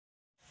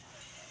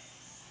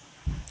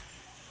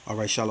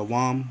Alright,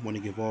 Shalom. Want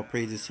to give all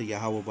praises to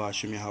Yahawah,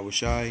 BaHaSham,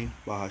 Yahawashi,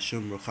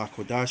 BaHaSham, Rawchaa,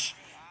 Qadash.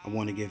 I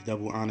want to give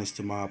double honors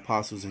to my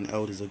apostles and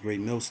elders of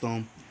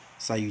GreatMillStone.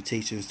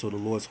 Salutations to the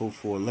Lord's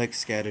hopeful elect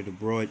scattered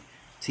abroad,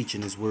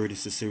 teaching His word in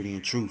sincerity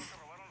and truth.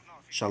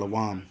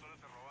 Shalom.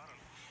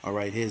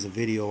 Alright, here's a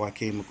video I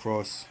came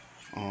across.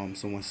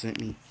 Someone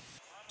sent me,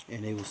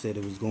 and they said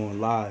it was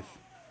going live.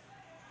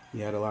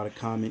 We had a lot of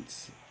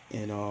comments,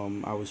 and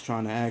I was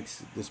trying to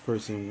ask this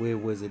person, where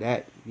was it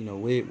at? You know,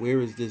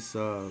 where is this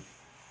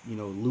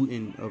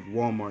looting of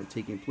Walmart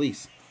taking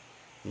place?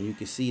 And you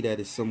can see that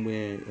it's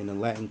somewhere in a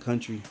Latin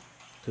country.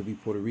 Could be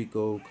Puerto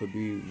Rico, could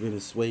be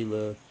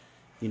Venezuela,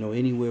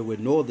 anywhere where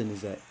northern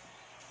is at.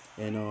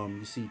 And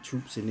you see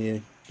troops in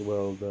there.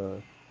 Well,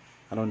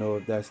 I don't know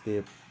if that's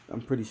their, I'm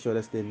pretty sure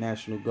that's their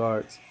National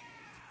Guards.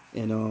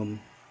 And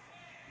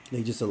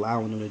they just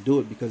allowing them to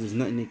do it because there's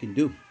nothing they can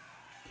do.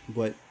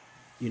 But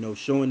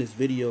showing this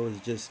video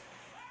is just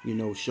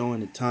showing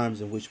the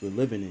times in which we're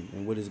living in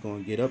and what it's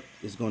going to get up,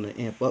 it's going to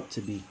amp up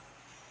to be.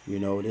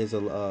 There's a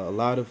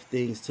lot of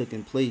things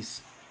taking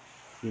place,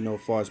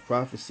 as far as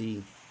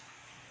prophecy,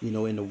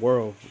 in the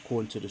world,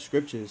 according to the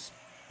scriptures,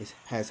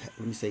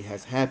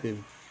 has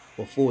happened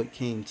before it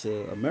came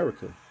to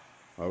America.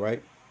 All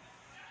right.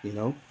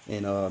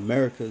 And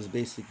America is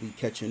basically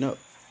catching up,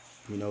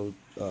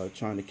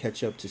 trying to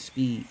catch up to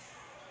speed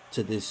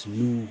to this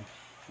new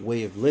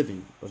way of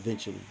living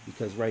eventually,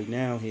 because right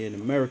now here in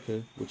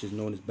America, which is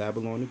known as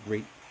Babylon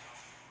the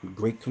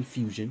Great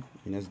Confusion,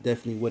 and that's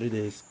definitely what it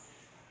is.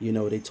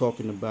 They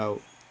talking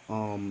about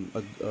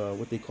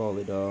what they call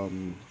it,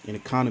 an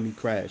economy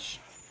crash,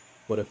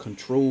 but a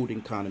controlled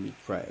economy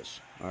crash.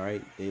 All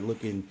right, they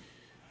looking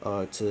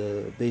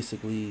to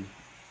basically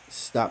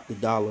stop the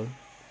dollar,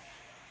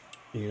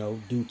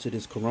 due to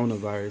this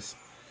coronavirus,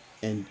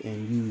 and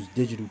use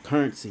digital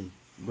currency,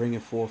 bringing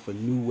forth a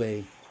new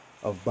way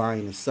of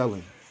buying and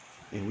selling.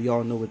 And we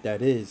all know what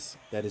that is.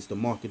 That is the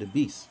mark of the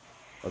beast.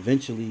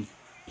 Eventually,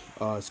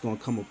 it's going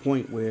to come a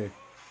point where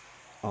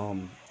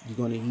you're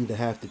going to either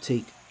have to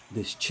take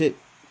this chip,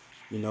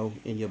 in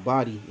your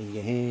body, in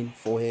your hand,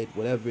 forehead,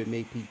 whatever it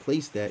may be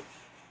placed at,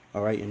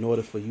 all right, in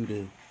order for you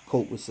to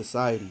cope with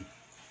society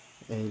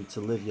and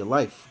to live your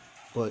life.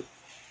 But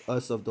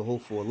us of the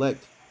hopeful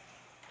elect,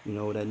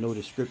 that know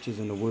the scriptures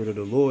and the word of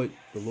the Lord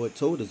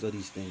told us of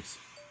these things,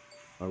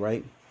 all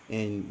right?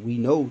 And we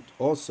know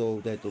also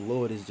that the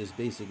Lord is just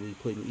basically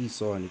putting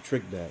Esau in the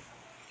trick bag.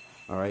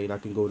 All right, I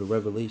can go to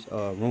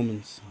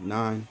Romans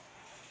 9,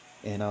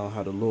 and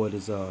how the Lord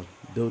is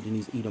building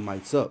these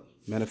Edomites up.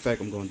 Matter of fact,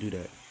 I'm going to do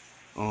that.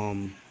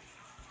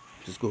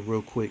 Just go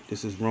real quick.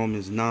 This is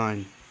Romans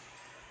 9,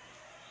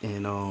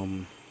 and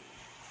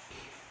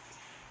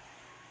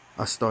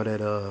I start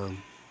at and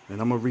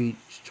I'm gonna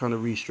trying to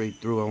read straight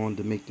through. I wanted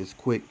to make this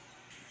quick.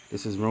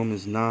 This is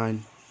Romans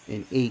 9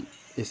 and 8.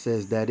 It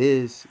says, that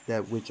is,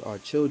 that which are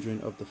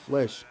children of the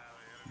flesh,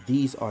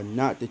 these are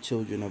not the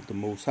children of the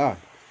Most High,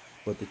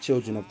 but the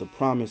children of the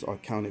promise are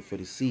counted for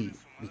the seed.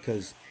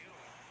 Because,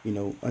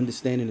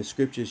 understanding the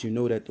scriptures,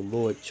 that the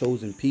Lord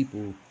chosen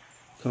people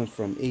come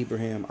from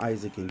Abraham,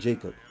 Isaac, and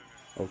Jacob,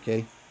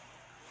 okay?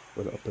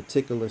 With a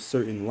particular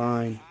certain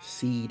line,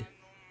 seed,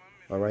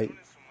 all right?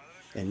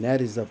 And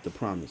that is of the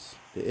promise,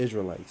 the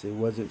Israelites. It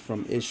wasn't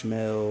from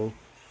Ishmael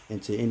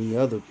into any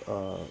other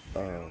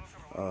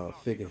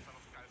figure.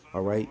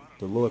 All right,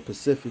 the Lord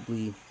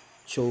specifically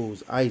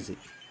chose Isaac.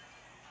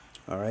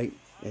 All right,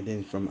 and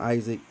then from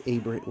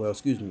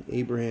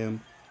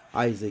Abraham,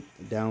 Isaac,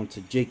 down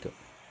to Jacob.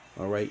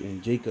 All right,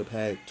 and Jacob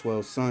had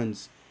 12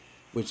 sons,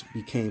 which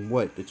became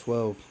what? The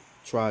 12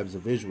 tribes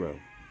of Israel,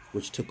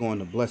 which took on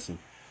the blessing,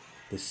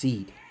 the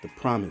seed, the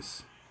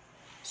promise.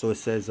 So it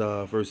says,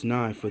 verse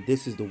 9, for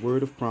this is the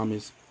word of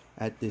promise,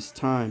 at this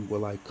time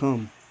will I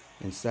come,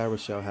 and Sarah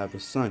shall have a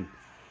son.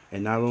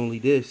 And not only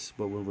this,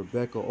 but when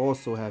Rebekah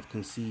also have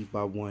conceived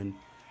by one,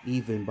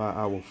 even by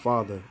our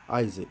father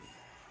Isaac.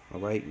 All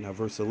right, now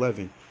verse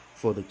 11.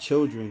 For the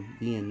children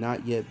being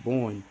not yet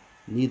born,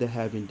 neither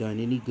having done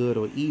any good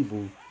or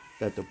evil,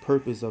 that the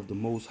purpose of the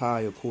Most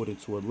High according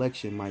to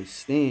election might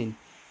stand,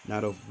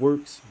 not of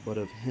works, but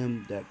of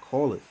him that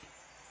calleth.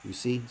 You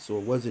see, so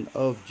it wasn't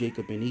of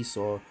Jacob and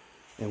Esau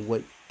and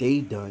what they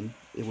done.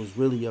 It was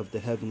really of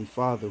the Heavenly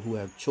Father who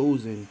have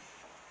chosen,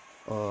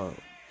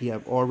 he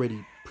have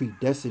already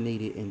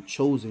predestinated and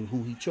chosen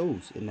who he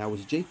chose, and that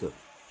was Jacob.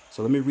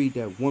 So let me read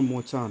that one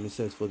more time. It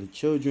says, for the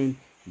children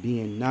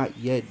being not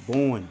yet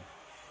born,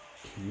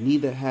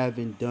 neither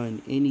having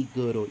done any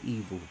good or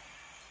evil,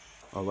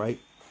 all right,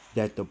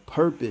 that the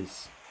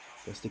purpose,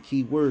 that's the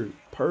key word,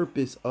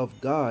 purpose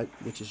of God,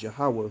 which is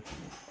Yahawah,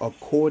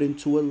 according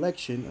to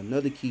election,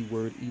 another key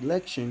word,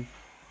 election,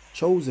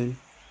 chosen,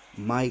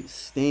 might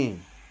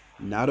stand,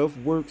 not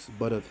of works,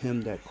 but of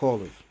him that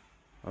calleth.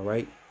 All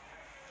right,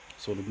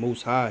 so the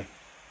Most High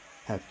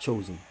have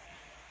chosen.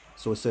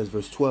 So it says,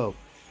 verse 12,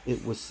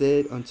 it was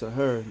said unto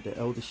her, the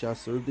elder shall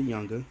serve the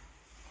younger.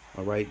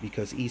 All right,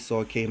 because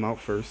Esau came out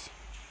first,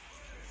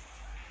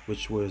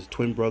 which was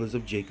twin brothers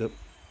of Jacob.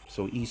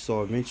 So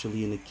Esau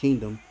eventually in the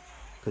kingdom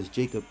because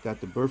Jacob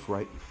got the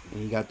birthright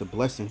and he got the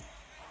blessing.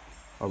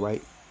 All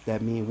right,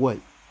 that means what?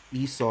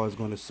 Esau is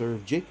going to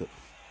serve Jacob.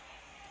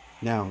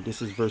 Now,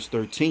 this is verse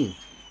 13.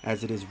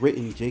 As it is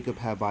written, Jacob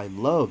have I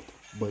loved,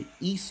 but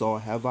Esau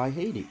have I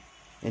hated.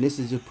 And this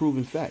is a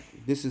proven fact.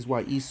 This is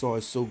why Esau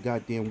is so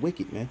goddamn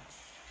wicked, man.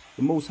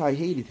 The Most High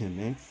hated him,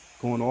 man.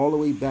 Going all the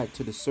way back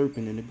to the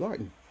serpent in the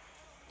garden,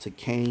 to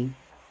Cain,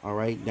 all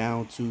right,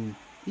 down to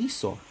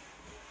Esau.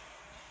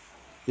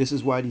 This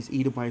is why these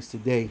Edomites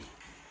today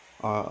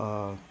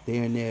are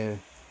they're in their,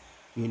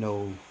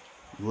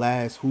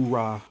 last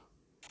hoorah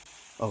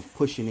of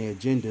pushing their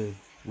agenda,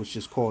 which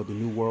is called the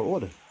New World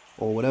Order,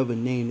 or whatever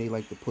name they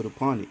like to put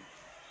upon it.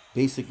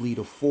 Basically,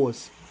 to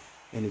force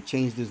and to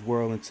change this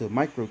world into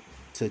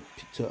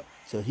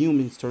to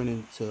humans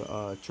turning to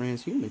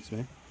transhumans,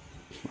 man.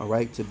 All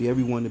right, to be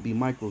everyone to be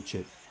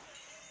microchipped.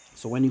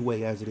 So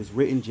anyway, as it is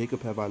written,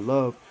 Jacob have I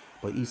loved,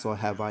 but Esau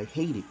have I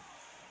hated.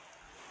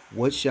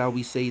 What shall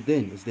we say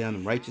then? Is there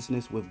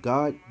unrighteousness with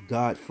God?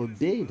 God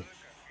forbid.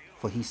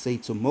 For he say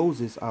to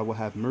Moses, I will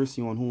have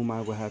mercy on whom I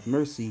will have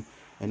mercy,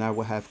 and I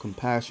will have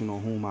compassion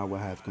on whom I will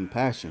have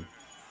compassion.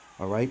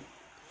 All right.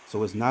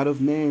 So it's not of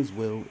man's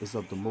will, it's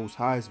of the Most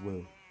High's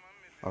will.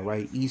 All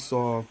right.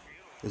 Esau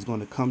is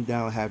going to come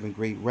down having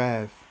great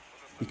wrath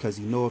because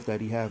he knoweth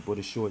that he have but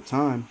a short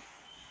time.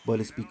 But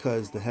it's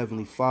because the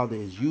Heavenly Father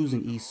is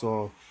using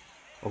Esau,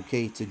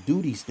 okay, to do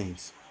these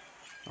things.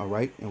 All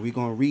right. And we're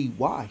going to read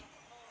why.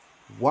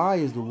 Why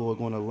is the Lord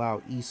going to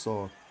allow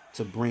Esau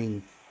to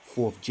bring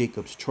forth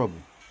Jacob's trouble?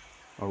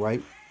 All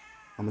right.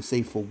 I'm going to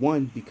say, for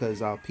one,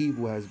 because our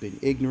people has been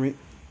ignorant,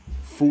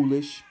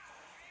 foolish,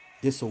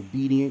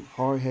 disobedient,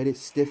 hard-headed,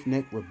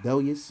 stiff-necked,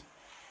 rebellious.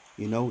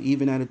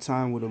 Even at a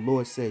time where the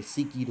Lord said,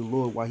 seek ye the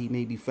Lord while he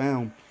may be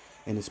found,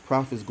 and his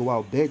prophets go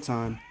out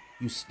bedtime,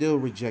 you still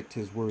reject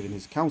his word and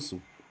his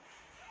counsel.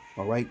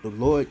 All right. The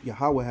Lord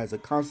Yahawah has a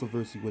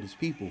controversy with his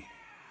people.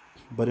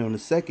 But on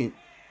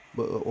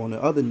the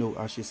other note,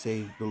 I should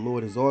say, the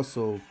Lord is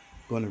also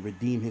going to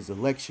redeem his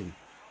election,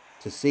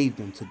 to save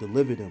them, to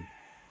deliver them,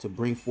 to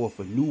bring forth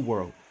a new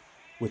world,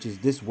 which is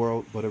this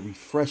world, but a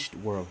refreshed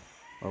world.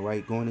 All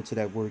right. Going into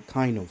that word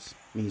kainos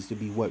means to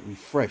be what?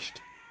 Refreshed.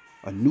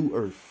 A new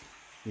earth,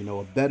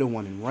 a better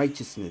one in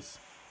righteousness.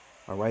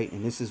 All right.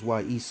 And this is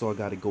why Esau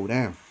got to go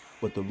down.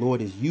 But the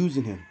Lord is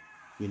using him.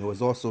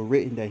 It's also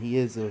written that he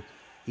is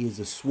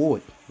a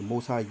sword. The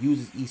Most High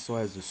uses Esau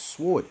as a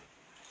sword.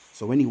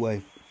 So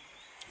anyway,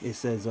 it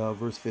says,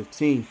 verse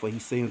 15, for he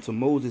say unto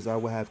Moses, I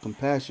will have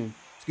compassion.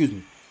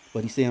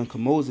 But he say unto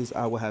Moses,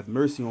 I will have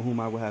mercy on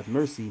whom I will have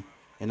mercy,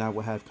 and I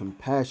will have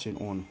compassion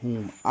on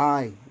whom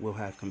I will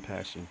have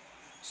compassion.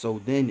 So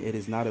then it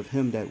is not of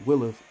him that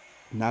willeth,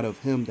 not of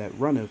him that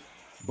runneth,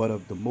 but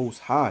of the Most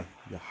High,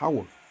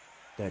 Yahawah,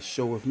 that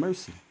showeth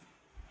mercy.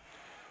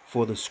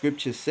 For the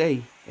scriptures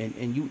say,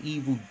 and you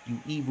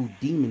evil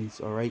demons,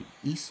 all right,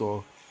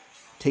 Esau,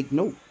 take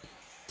note,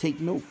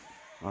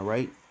 all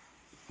right.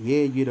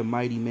 Yeah, you're the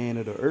mighty man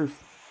of the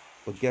earth,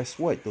 but guess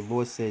what? The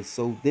Lord says,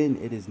 so then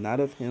it is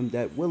not of him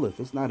that willeth.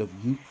 It's not of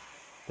you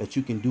that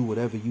you can do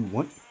whatever you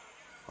want,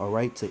 all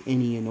right, to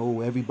any and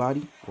all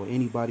everybody or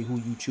anybody who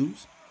you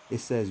choose. It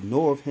says,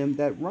 nor of him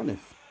that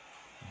runneth,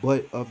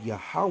 but of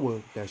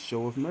Yahawah that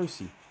showeth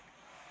mercy.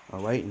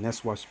 All right. And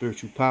that's why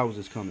spiritual powers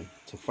is coming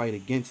to fight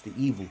against the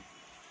evil.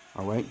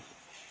 All right.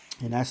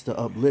 And that's to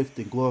uplift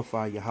and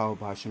glorify Yahawah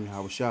BaHaSham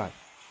Yahawashi.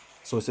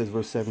 So it says,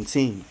 verse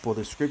 17, for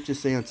the scriptures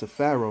say unto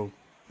Pharaoh,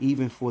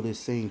 even for this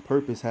same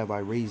purpose have I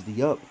raised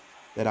thee up,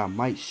 that I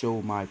might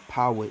show my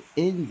power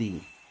in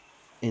thee,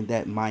 and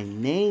that my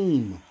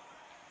name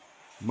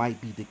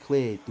might be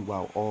declared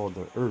throughout all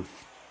the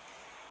earth.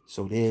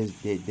 So there's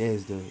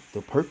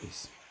the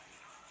purpose.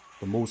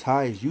 The Most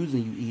High is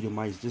using you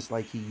Edomites just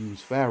like he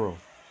used Pharaoh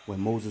when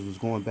Moses was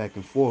going back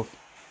and forth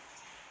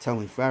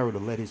telling Pharaoh to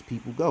let his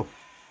people go.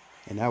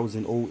 And that was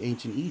in old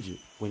ancient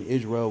Egypt when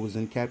Israel was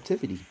in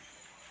captivity.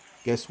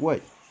 Guess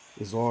what?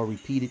 It's all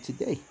repeated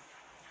today.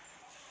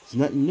 It's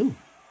nothing new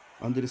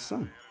under the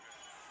sun.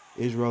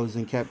 Israel is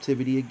in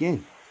captivity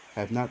again.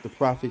 Have not the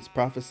prophets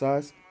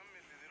prophesied?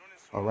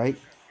 All right.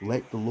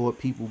 Let the Lord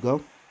people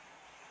go.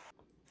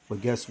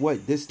 But guess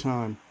what? This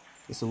time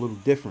it's a little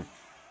different.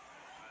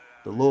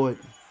 The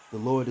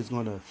Lord is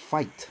going to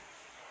fight.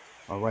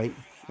 All right.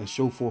 And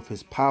show forth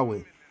his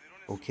power.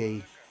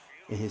 Okay.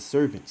 And his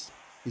servants.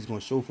 He's going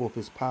to show forth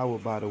his power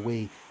by the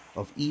way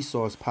of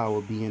Esau's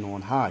power being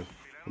on high.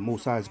 The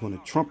Most High is going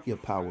to trump your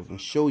power and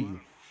show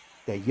you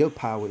that your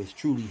power is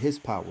truly his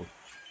power.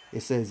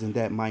 It says, in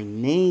that my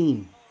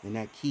name, and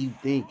that key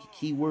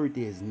word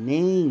there is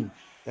name,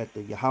 that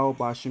the Yahawah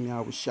BaHaSham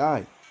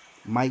Yahawashi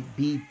might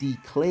be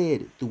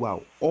declared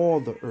throughout all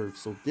the earth.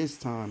 So this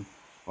time,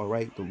 all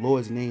right, the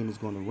Lord's name is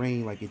going to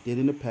reign like it did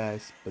in the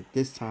past, but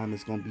this time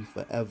it's going to be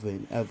forever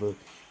and ever,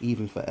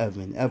 even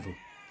forever and ever.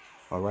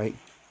 All right.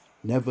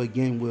 Never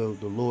again will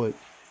the Lord,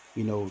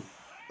 they'll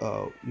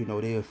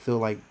feel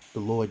like the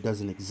Lord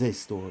doesn't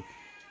exist, or,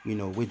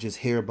 we're just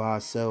here by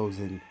ourselves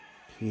and,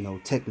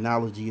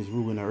 technology is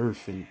ruling the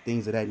earth and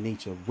things of that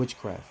nature,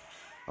 witchcraft.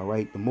 All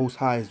right. The Most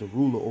High is the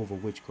ruler over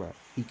witchcraft.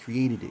 He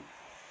created it.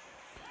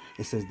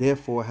 It says,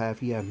 therefore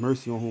he have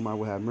mercy on whom I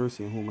will have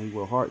mercy, and whom he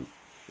will hearten,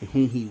 and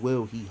whom he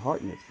will he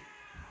hearteneth.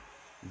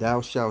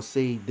 Thou shalt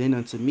say then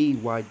unto me,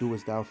 why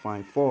doest thou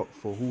find fault?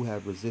 For who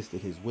have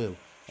resisted his will?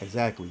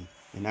 Exactly.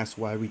 And that's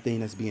why everything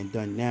that's being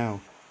done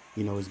now,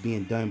 is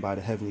being done by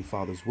the Heavenly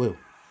Father's will.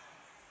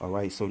 All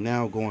right. So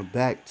now going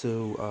back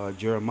to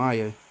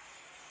Jeremiah.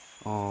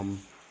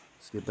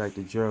 Let's get back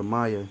to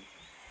Jeremiah,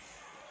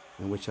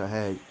 in which I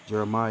had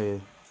Jeremiah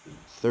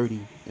 30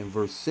 and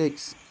verse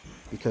 6,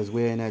 because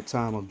we're in that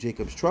time of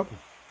Jacob's trouble.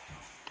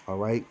 All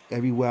right.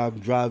 Everywhere I'm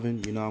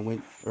driving, I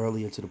went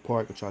earlier to the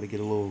park to try to get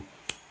a little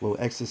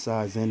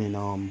exercise in, and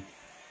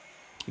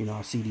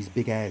I see these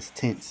big ass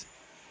tents.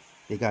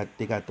 They got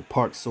the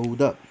park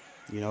sold up.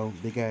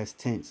 Big ass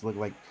tents look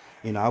like,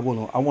 I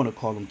want to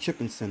call them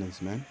chipping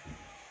centers, man.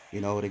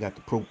 They got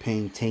the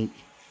propane tank.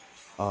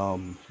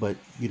 But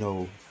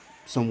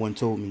someone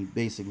told me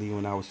basically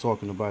when I was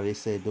talking about it, they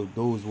said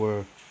those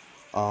were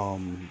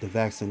the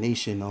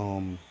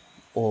vaccination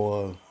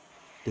or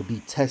to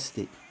be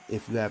tested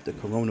if you have the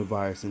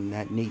coronavirus in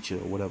that nature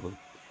or whatever.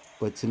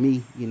 But to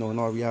me, in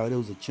all reality,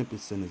 those are chipping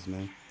centers,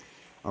 man.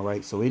 All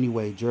right. So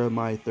anyway,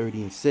 Jeremiah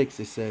 30 and 6,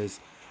 it says,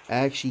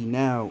 ask ye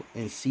now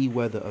and see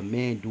whether a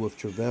man doeth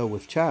travail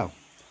with child.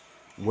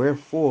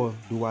 Wherefore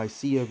do I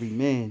see every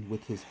man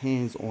with his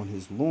hands on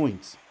his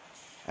loins,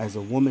 as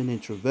a woman in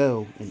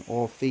travail, and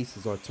all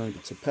faces are turned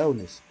into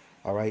paleness.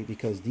 All right,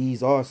 because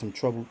these are some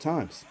troubled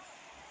times.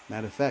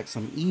 Matter of fact,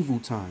 some evil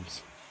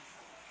times.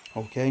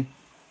 Okay,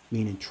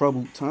 meaning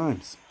troubled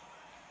times.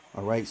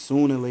 All right,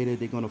 sooner or later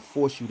they're going to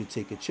force you to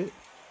take a chip.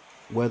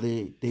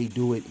 Whether they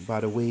do it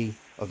by the way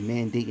of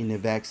mandating the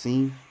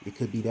vaccine, it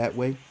could be that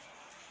way.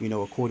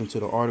 According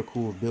to the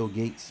article of Bill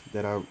Gates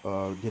that I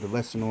did a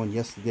lesson on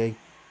yesterday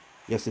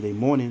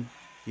morning,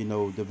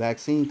 the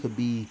vaccine could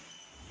be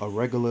a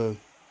regular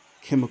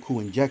chemical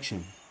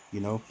injection,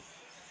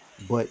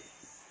 but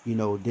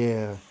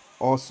they're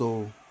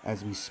also,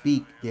 as we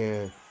speak,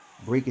 they're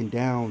breaking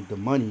down the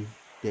money.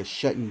 They're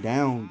shutting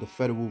down the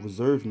Federal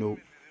Reserve note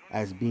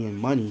as being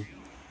money,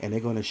 and they're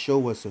going to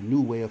show us a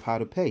new way of how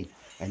to pay,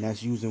 and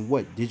that's using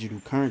what? Digital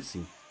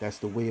currency. That's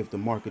the way of the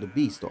mark of the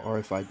beast, the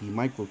RFID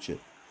microchip.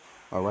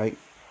 All right,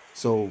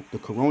 so the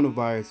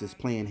coronavirus is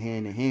playing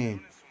hand in hand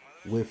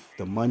with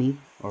the money,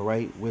 all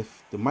right,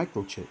 with the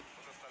microchip.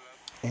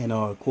 And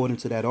according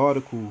to that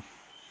article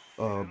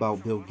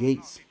about Bill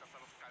Gates,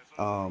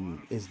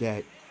 is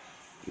that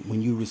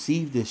when you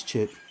receive this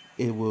chip,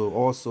 it will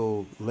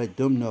also let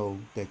them know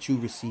that you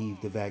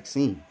received the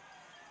vaccine,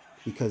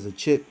 because a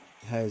chip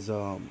has,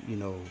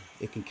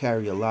 it can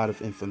carry a lot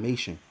of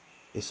information.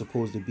 It's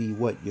supposed to be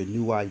what? Your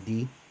new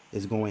ID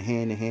is going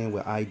hand in hand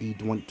with ID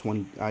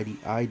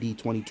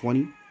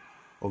 2020.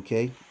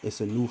 Okay,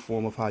 it's a new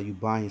form of how you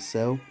buy and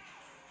sell.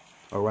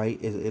 All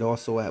right, it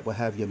also will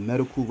have your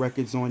medical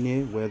records on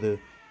there, whether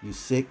you're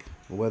sick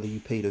or whether you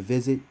paid a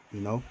visit.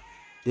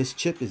 This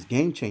chip is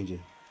game changer,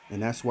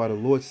 and that's why the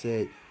Lord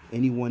said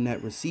anyone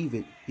that receive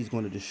it, he's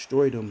going to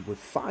destroy them with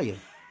fire.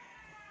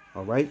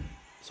 All right,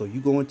 so you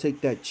go and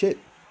take that chip.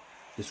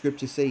 The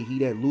scriptures say, he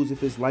that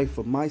loseth his life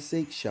for my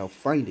sake shall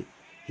find it.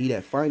 He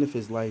that findeth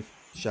his life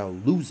shall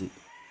lose it.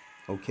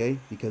 Okay,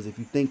 because if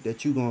you think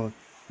that you're going,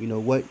 I'm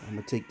going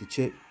to take the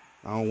chip,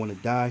 I don't want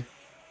to die.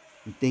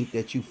 You think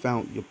that you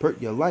found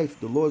your life,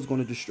 the Lord's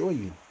going to destroy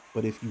you.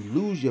 But if you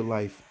lose your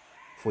life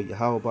for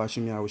Yahawah,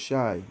 BaHaSham,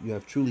 Yahawashi, you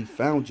have truly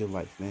found your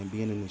life, man,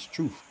 being in this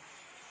truth.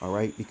 All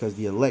right, because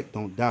the elect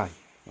don't die.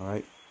 All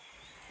right.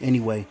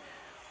 Anyway,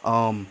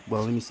 well,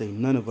 let me say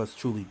none of us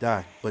truly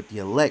die, but the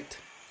elect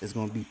is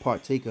going to be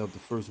partaker of the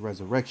first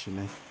resurrection,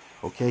 man.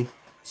 Okay,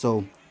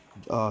 so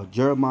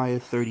Jeremiah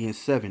 30 and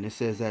 7, it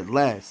says, at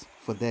last,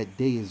 for that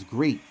day is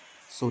great,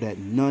 so that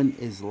none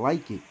is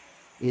like it.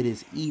 It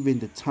is even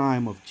the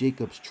time of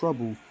Jacob's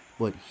trouble,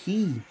 but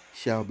he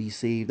shall be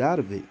saved out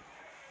of it.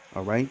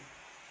 All right.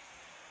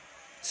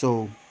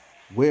 So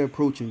we're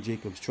approaching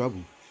Jacob's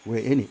trouble.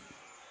 We're in it.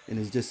 And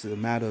it's just a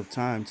matter of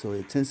time till it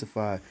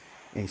intensify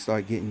and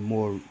start getting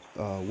more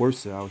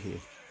worse out here.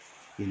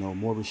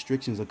 More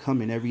restrictions are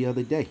coming every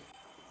other day.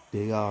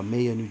 The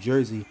mayor of New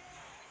Jersey,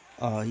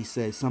 he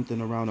said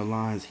something around the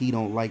lines, he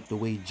don't like the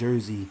way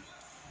Jersey,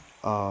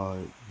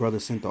 brother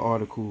sent the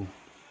article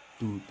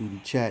through the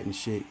chat and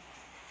shit.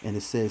 And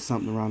it says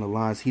something around the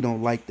lines, he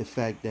don't like the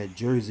fact that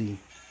Jersey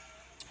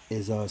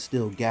is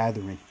still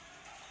gathering.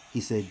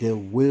 He said there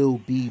will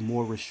be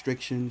more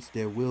restrictions.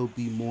 There will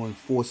be more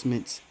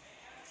enforcements.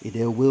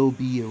 There will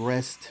be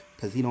arrests,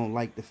 because he don't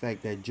like the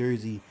fact that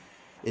Jersey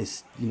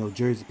is,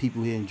 Jersey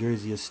people here in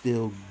Jersey are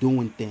still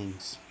doing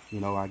things,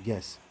 I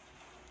guess.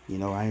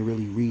 I ain't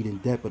really read in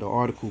depth of the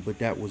article, but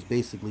that was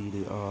basically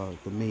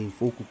the main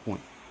focal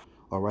point.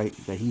 All right,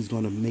 that he's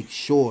going to make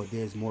sure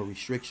there's more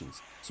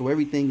restrictions. So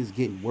everything is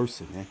getting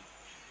worse, man.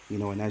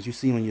 And as you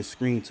see on your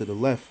screen to the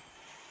left,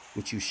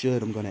 which you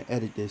should, I'm going to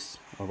edit this.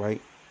 All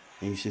right.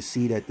 And you should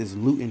see that there's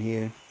looting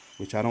here,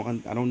 which I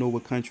don't know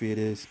what country it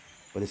is,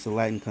 but it's a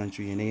Latin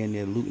country, and they in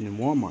there looting in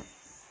Walmart.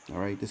 All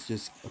right. This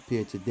just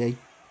appeared today.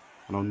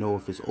 I don't know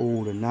if it's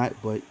old or not,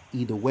 but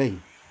either way,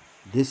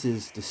 this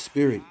is the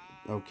spirit,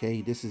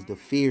 okay? This is the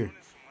fear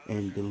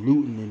and the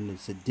looting and the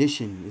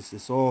sedition.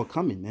 It's all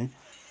coming, man.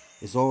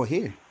 It's all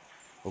here,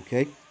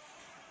 okay?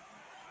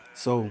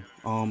 So,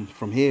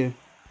 from here,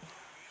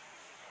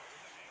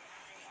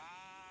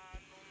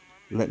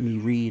 let me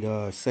read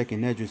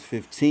 2nd Esdras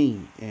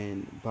 15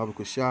 and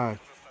BaHaSham.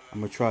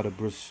 I'm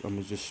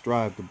gonna just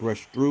strive to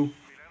brush through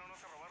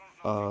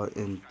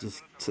and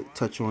just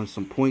touch on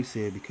some points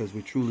here, because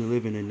we're truly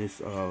living in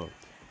this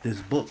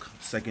book,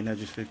 2nd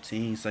Esdras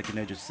 15, 2nd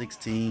Esdras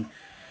 16.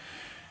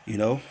 You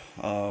know,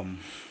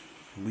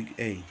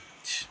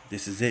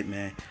 this is it,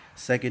 man.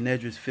 2nd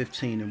Esdras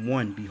 15 and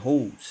 1.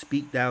 Behold,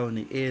 speak thou in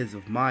the ears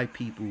of my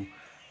people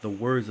the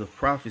words of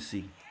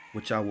prophecy,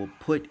 which I will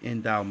put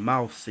in thy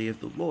mouth,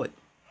 saith the Lord.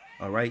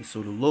 All right,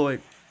 so the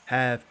Lord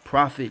have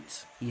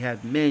prophets, he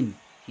have men,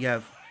 he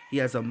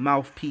has a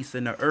mouthpiece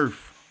in the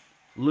earth.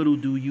 Little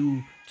do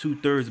you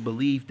 2/3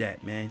 believe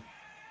that, man.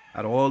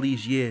 Out of all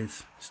these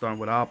years, starting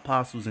with our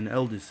apostles and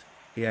elders,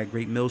 he had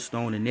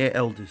GreatMillStone and their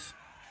elders,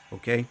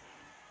 okay,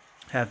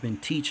 have been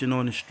teaching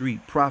on the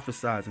street,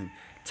 prophesizing,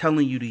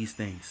 telling you these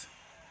things.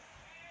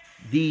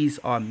 These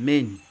are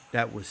men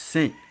that were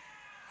sent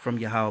from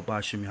Yahawah,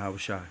 BaHaSham,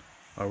 Yahawashi.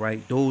 All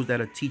right, those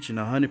that are teaching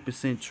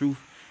 100% truth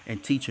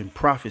and teaching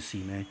prophecy,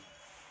 man.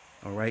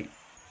 All right,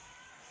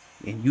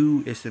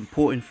 and it's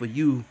important for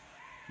you,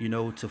 you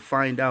know, to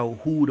find out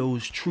who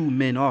those true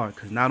men are,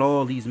 because not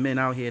all these men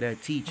out here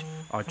that teach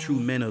are true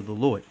men of the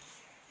Lord.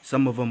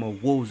 Some of them are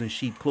wolves in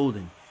sheep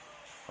clothing,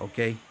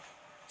 okay?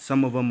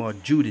 Some of them are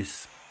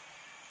Judas,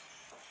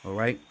 all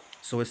right?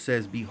 So it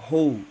says,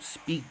 behold,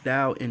 speak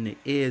thou in the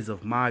ears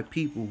of my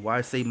people. Why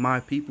I say my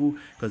people?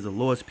 Because the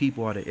Lord's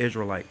people are the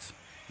Israelites.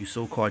 You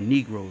so-called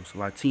Negroes,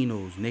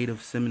 Latinos,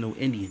 Native Seminole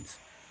Indians,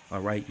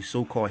 all right? You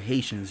so-called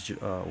Haitians,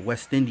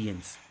 West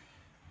Indians,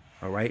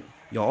 all right?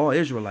 You're all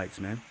Israelites,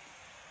 man.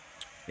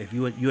 If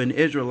you're an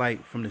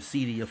Israelite from the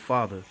seed of your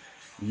father,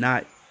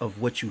 not of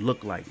what you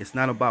look like. It's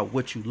not about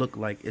what you look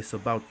like. It's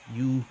about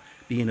you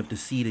being of the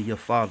seed of your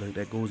father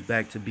that goes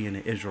back to being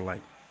an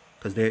Israelite.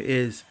 Because there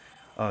is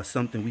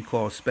something we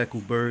call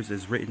speckled birds,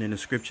 as written in the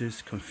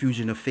scriptures,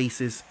 confusion of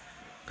faces.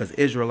 Because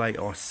Israelites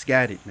are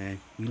scattered,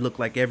 man. We look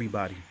like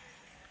everybody.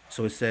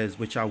 So it says,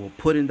 which I will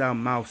put in thy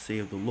mouth,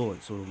 saith the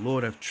Lord. So the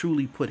Lord have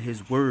truly put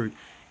his word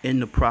in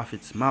the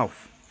prophet's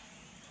mouth.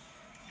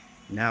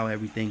 Now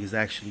everything is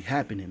actually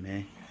happening,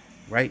 man.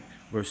 Right?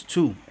 Verse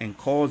 2, and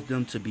cause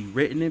them to be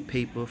written in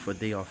paper, for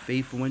they are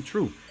faithful and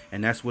true.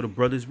 And that's what the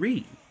brothers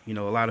read. You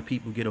know, a lot of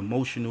people get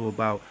emotional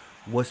about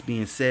what's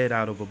being said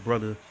out of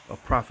a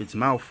prophet's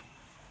mouth.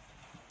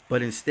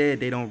 But instead,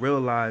 they don't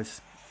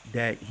realize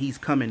that he's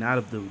coming out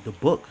of the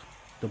book.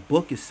 The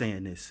book is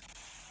saying this.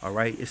 All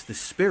right? It's the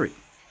spirit.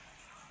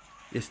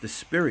 It's the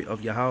spirit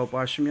of Yahawah,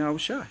 BaHaSham,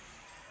 Yahawashi.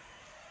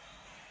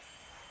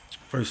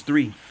 Verse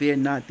 3, fear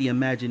not the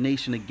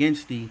imagination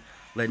against thee,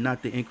 let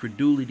not the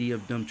incredulity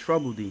of them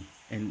trouble thee,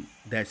 and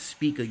that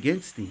speak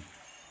against thee.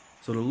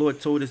 So the Lord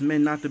told his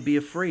men not to be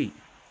afraid.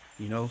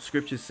 You know,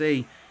 scriptures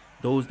say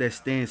those that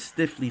stand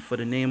stiffly for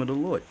the name of the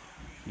Lord,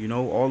 you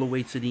know, all the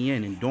way to the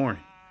end, enduring.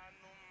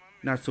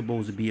 Not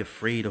supposed to be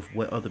afraid of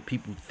what other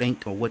people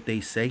think or what they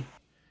say.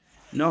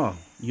 No,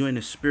 you're in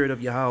the spirit of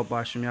Yahawah,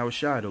 BaHaSham,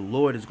 Yahawashi. The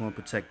Lord is going to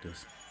protect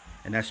us.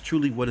 And that's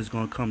truly what it's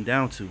going to come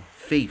down to.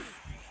 Faith.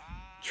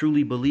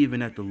 Truly believing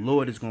that the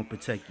Lord is going to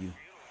protect you.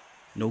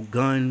 No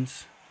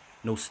guns,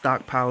 no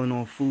stockpiling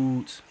on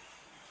foods,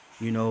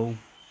 you know,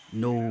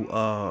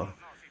 no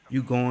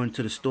you going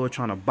to the store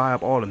trying to buy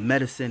up all the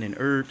medicine and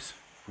herbs,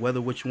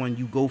 whether which one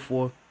you go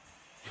for.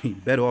 You're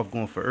better off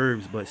going for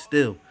herbs, but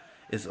still,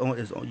 it's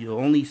your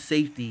only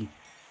safety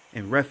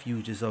and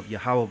refuge is of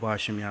Yahawah,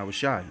 BaHaSham,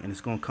 Yahawashi. And it's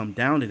going to come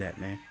down to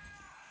that, man.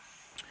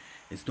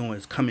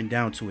 It's coming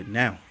down to it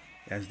now,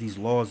 as these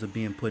laws are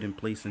being put in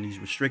place and these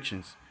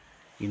restrictions.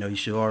 You know, you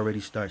should already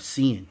start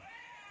seeing,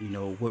 you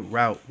know, what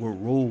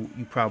road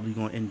you probably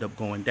going to end up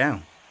going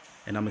down.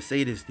 And I'm going to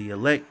say this, the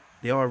elect,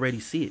 they already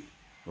see it,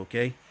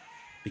 okay?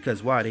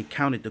 Because why? They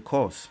counted the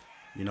cost,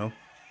 you know?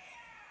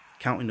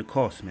 Counting the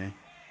cost, man.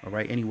 All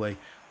right, anyway,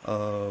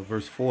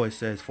 verse 4, it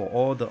says, for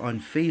all the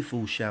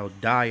unfaithful shall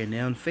die in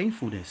their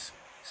unfaithfulness.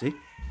 See?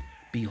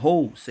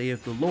 Behold,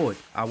 saith the Lord,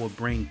 I will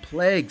bring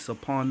plagues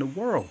upon the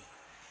world.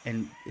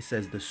 And it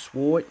says the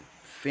sword,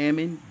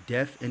 famine,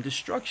 death, and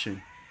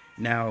destruction.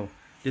 Now,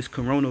 this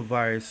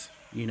coronavirus,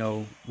 you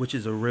know, which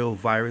is a real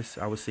virus,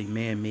 I would say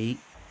man-made.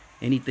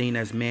 Anything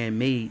that's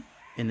man-made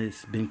and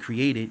it's been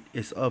created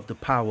is of the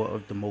power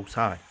of the Most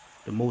High.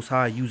 The Most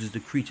High uses the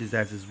creatures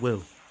as his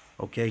will,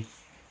 okay?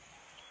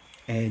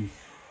 And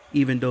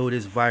even though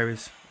this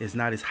virus is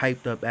not as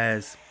hyped up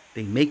as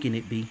they making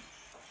it be,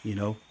 you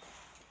know,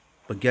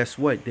 but guess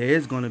what? There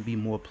is going to be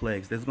more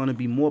plagues. There's going to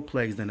be more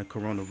plagues than the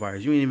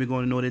coronavirus. You ain't even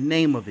going to know the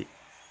name of it.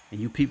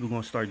 And you people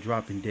going to start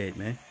dropping dead,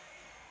 man.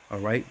 All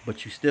right,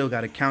 but you still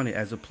got to count it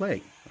as a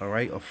plague. All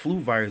right, a flu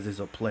virus is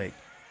a plague.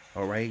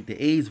 All right,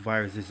 the AIDS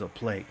virus is a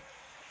plague.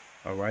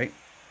 All right,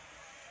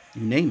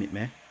 you name it,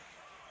 man.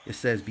 It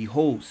says,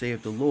 behold,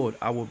 saith the Lord,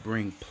 I will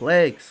bring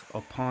plagues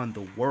upon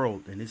the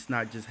world. And it's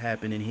not just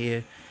happening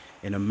here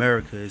in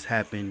America. It's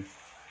happening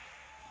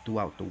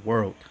throughout the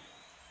world.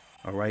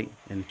 All right.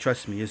 And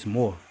trust me, it's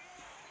more.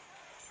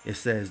 It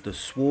says the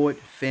sword,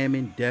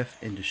 famine, death,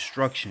 and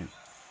destruction.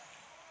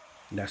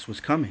 And that's what's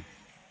coming.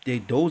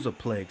 Those are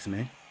plagues,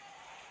 man.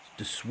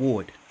 The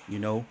sword, you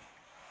know,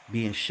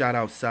 being shot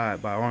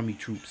outside by army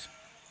troops.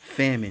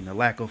 Famine, a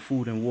lack of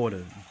food and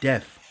water.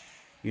 Death,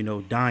 you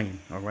know, dying,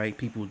 all right?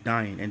 People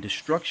dying. And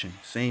destruction,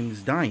 same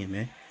as dying,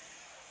 man.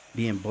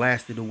 Being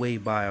blasted away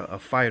by a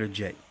fighter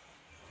jet,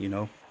 you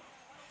know.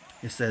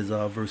 It says,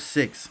 verse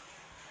 6,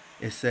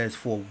 it says,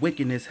 for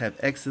wickedness have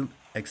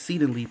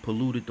exceedingly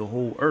polluted the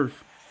whole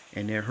earth,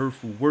 and their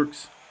hurtful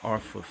works are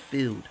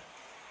fulfilled.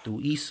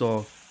 Through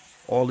Esau,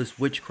 all this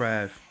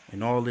witchcraft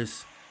and all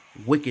this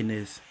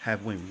wickedness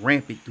have went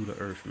rampant through the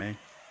earth, man.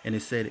 And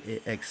it said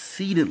it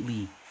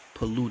exceedingly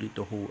polluted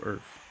the whole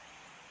earth.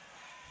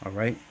 All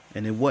right.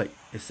 And then what?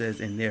 It says,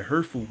 and their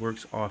hurtful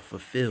works are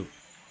fulfilled.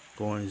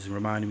 Going is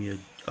reminding me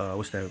of,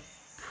 what's that?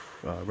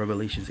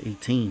 Revelations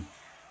 18.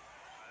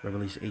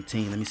 Revelation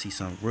 18. Let me see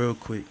something real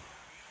quick.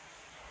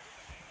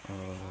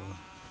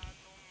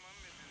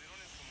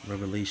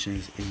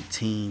 Revelations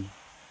 18.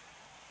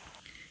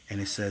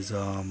 And it says,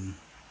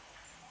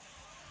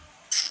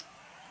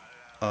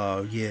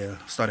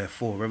 start at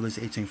 4.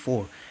 Revelation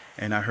 18:4.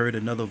 And I heard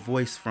another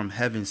voice from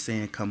heaven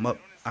saying, come up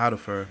out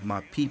of her,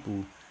 my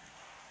people,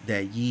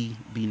 that ye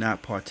be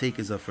not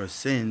partakers of her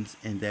sins,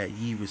 and that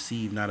ye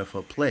receive not of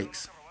her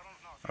plagues.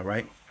 All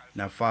right.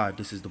 Now 5,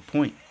 this is the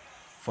point.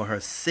 For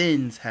her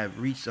sins have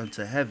reached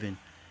unto heaven,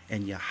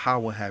 and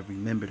Yahawah have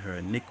remembered her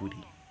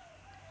iniquity.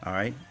 All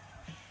right.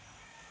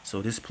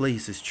 So this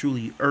place is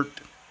truly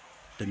irked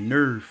the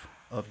nerve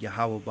of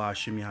Yahawah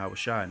BaHaSham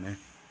Yahawashi, man.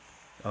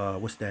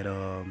 What's that?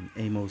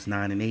 Amos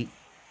 9:8.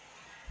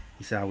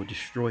 He said, I would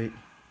destroy it.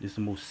 This is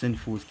the most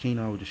sinful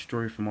kingdom. I would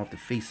destroy it from off the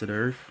face of the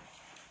earth.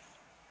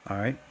 All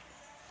right.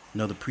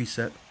 Another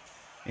precept.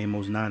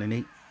 Amos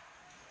 9:8.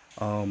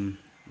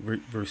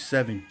 Verse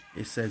 7.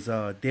 It says,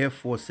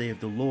 therefore saith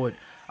the Lord,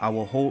 I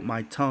will hold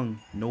my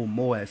tongue no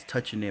more as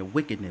touching their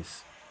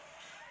wickedness,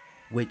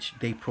 which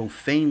they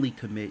profanely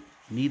commit,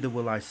 neither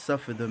will I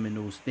suffer them in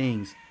those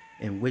things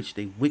in which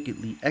they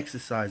wickedly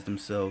exercise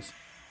themselves.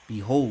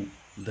 Behold,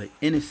 the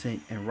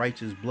innocent and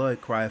righteous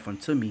blood crieth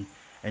unto me,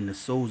 and the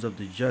souls of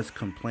the just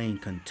complain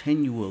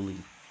continually.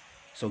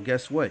 So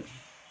guess what?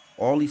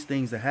 All these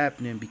things are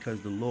happening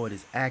because the Lord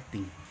is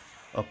acting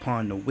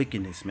upon the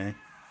wickedness, man.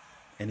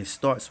 And it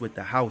starts with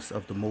the house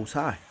of the Most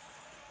High.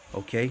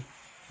 Okay?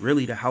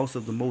 Really, the house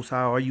of the Most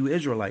High are you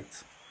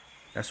Israelites.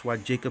 That's why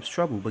Jacob's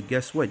trouble. But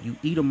guess what? You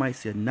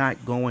Edomites are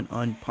not going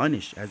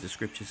unpunished, as the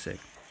scriptures say.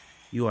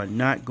 You are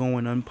not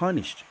going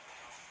unpunished.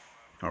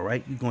 All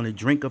right? You're going to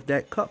drink of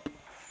that cup.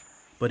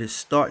 But it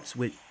starts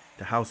with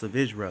the house of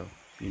Israel,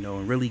 you know,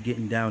 and really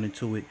getting down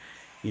into it.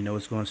 You know,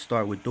 it's going to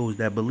start with those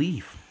that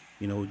believe.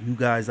 You know, you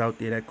guys out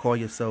there that call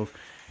yourself,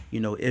 you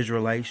know,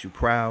 Israelites, you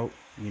proud,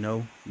 you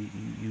know,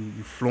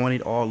 you flaunt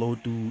it all over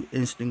through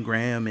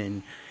Instagram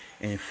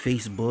and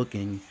Facebook,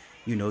 and,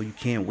 you know, you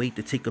can't wait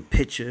to take a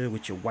picture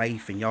with your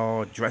wife and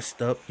y'all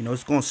dressed up. You know,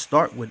 it's going to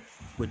start with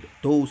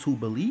those who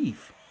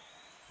believe.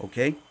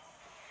 Okay.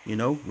 You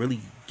know,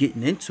 really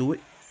getting into it.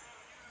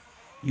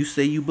 You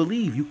say you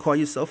believe. You call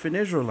yourself an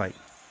Israelite.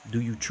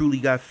 Do you truly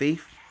got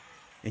faith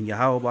in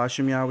Yahawah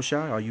BaHaSham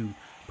Yahawashi? Are you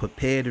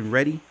prepared and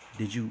ready?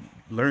 Did you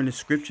learn the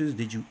scriptures?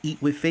 Did you eat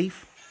with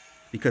faith?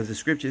 Because the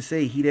scriptures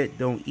say he that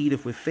don't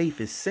eat with faith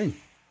is sin.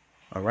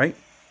 All right.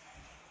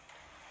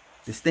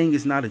 This thing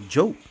is not a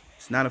joke.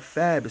 It's not a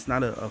fad. It's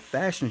not a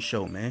fashion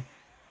show, man.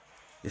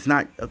 It's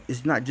not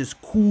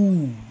just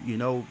cool, you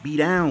know, be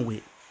down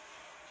with.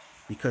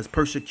 Because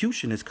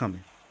persecution is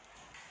coming.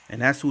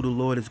 And that's who the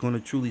Lord is going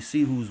to truly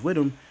see who's with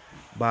him,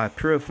 by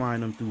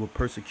purifying them through a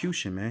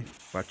persecution, man.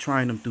 By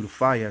trying them through the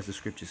fire, as the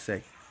scriptures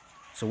say.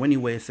 So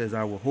anyway, it says,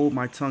 I will hold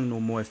my tongue no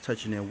more as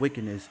touching their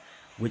wickedness,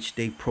 which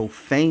they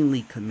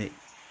profanely commit.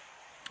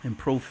 And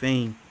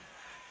profane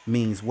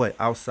means what?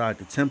 Outside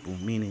the temple,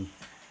 meaning,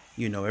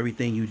 you know,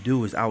 everything you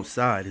do is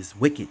outside. It's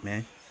wicked,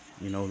 man.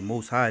 You know, the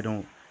Most High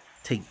don't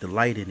take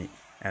delight in it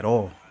at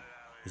all.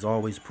 It's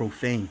always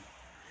profane.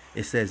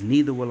 It says,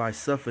 neither will I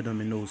suffer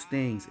them in those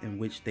things in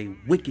which they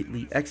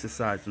wickedly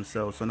exercise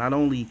themselves. So not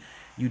only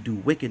you do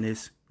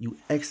wickedness, you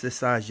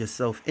exercise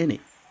yourself in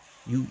it.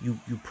 You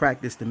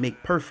practice to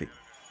make perfect,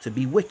 to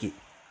be wicked.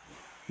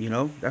 You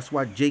know, that's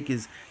why Jake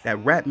is that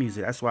rap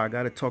music. That's why I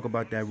got to talk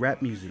about that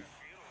rap music.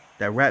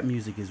 That rap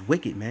music is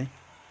wicked, man.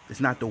 It's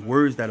not the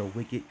words that are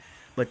wicked,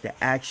 but the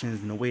actions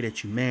and the way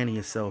that you manage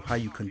yourself, how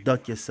you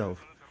conduct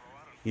yourself.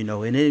 You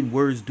know, and then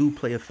words do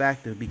play a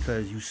factor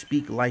because you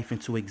speak life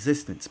into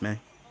existence, man.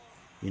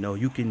 You know,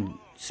 you can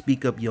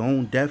speak up your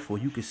own death, or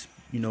you could,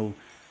 you know,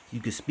 you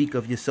could speak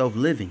of yourself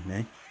living,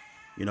 man.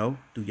 You know,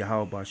 through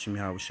Yahawah BaHaSham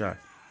Yahawashi.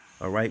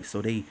 All right.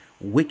 So they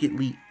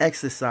wickedly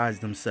exercise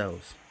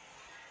themselves.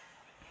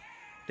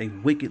 They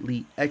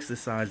wickedly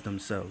exercise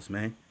themselves,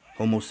 man.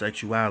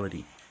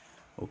 Homosexuality.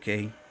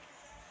 Okay.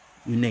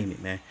 You name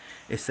it, man.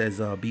 It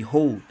says,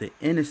 behold, the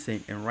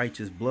innocent and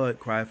righteous blood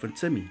crieth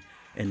unto me,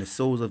 and the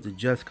souls of the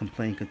just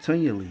complain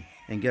continually.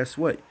 And guess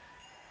what?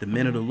 The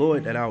men of the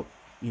Lord that out,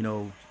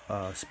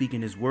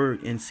 speaking his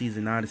word in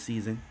season, out of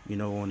season,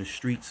 on the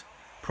streets,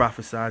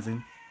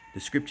 prophesizing. The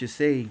scriptures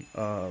say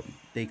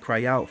they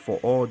cry out for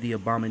all the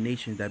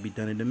abominations that be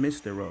done in the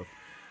midst thereof.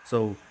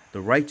 So the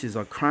righteous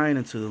are crying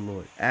unto the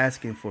Lord,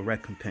 asking for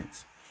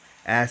recompense,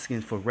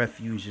 asking for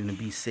refuge and to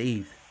be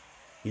saved,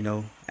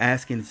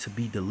 asking to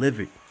be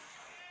delivered,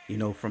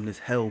 from this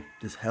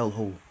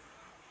hellhole,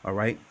 all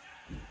right,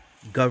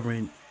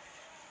 governed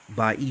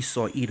by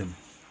Esau, Edom,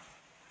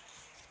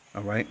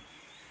 all right,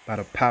 by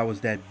the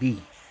powers that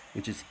be,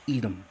 which is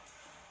Edom.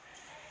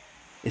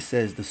 It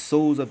says the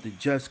souls of the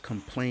just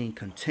complain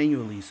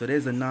continually. So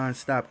there's a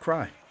non-stop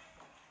cry,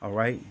 all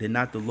right. Did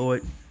not the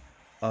Lord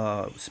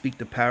speak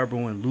the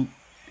parable in Luke,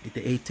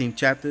 the 18th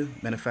chapter?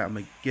 Matter of fact, I'm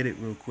gonna get it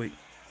real quick.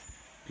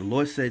 The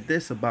Lord said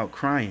this about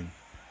crying,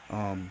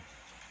 crying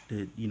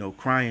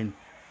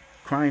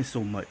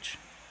so much,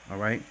 all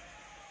right.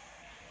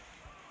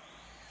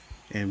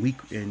 And we,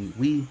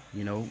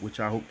 which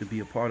I hope to be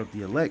a part of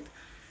the elect,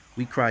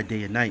 we cry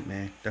day and night,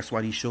 man. That's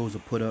why these shows are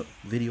put up,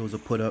 videos are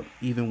put up,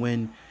 even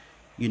when,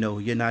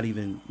 you're not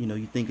even,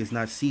 you think it's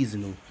not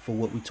seasonal for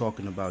what we're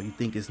talking about. You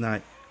think it's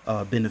not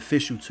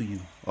beneficial to you.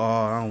 Oh,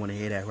 I don't want to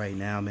hear that right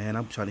now, man.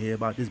 I'm trying to hear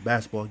about this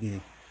basketball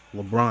game.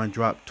 LeBron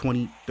dropped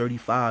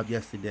 35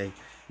 yesterday,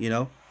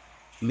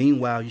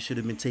 Meanwhile, you should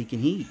have been taking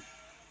heed.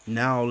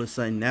 Now, all of a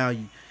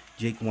sudden,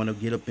 Jake want to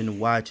get up in the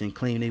watch and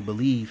claim they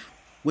believe,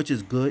 which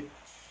is good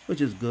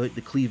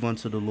to cleave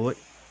unto the Lord.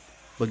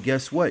 But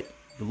guess what?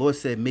 The Lord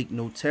said, make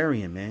no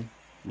tarrying, man.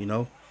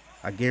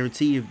 I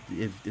guarantee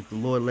if the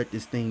Lord let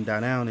this thing die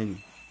down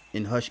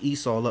and hush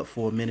Esau up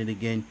for a minute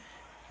again,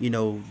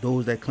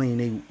 those that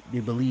claim they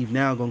believe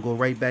now going to go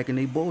right back in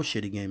their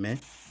bullshit again, man.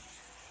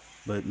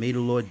 But may the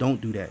Lord don't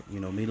do that.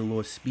 May the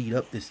Lord speed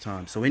up this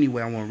time. So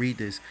anyway, I want to read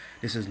this.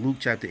 This is Luke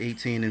chapter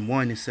 18 and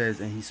 1. It says,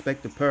 and he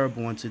spake the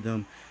parable unto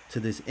them to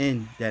this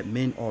end, that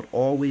men ought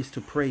always to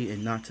pray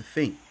and not to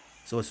faint.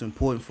 So it's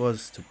important for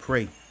us to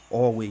pray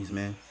always,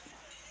 man.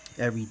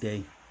 Every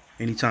day.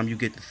 Anytime you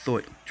get the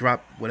thought,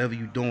 drop whatever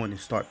you're doing and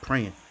start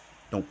praying.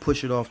 Don't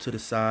push it off to the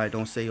side.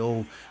 Don't say,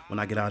 oh, when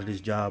I get out of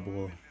this job,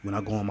 or when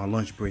I go on my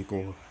lunch break,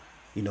 or,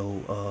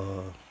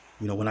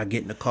 when I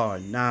get in the car.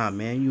 Nah,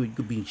 man, you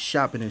could be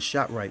shopping and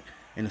ShopRite,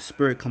 and the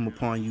spirit come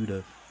upon you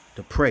to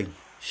pray.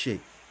 Shit,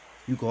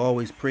 you can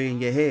always pray in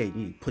your head.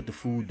 You put the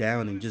food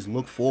down and just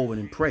look forward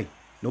and pray.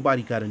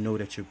 Nobody got to know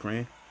that you're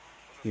praying.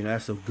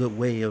 That's a good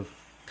way of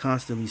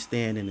constantly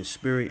staying in the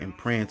spirit and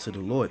praying to the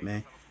Lord,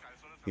 man.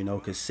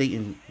 Because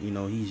Satan,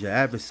 he's your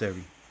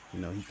adversary.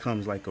 He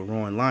comes like a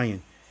roaring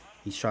lion.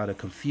 He's trying to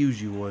confuse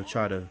you or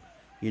try to,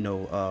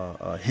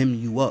 hem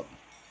you up,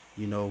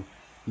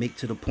 make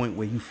to the point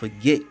where you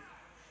forget,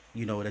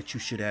 that you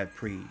should have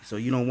prayed. So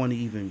you don't want to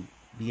even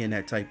be in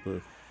that type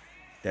of,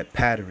 that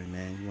pattern,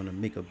 man. You want to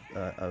make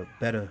a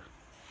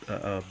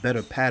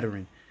better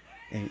pattern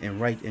and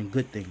right and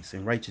good things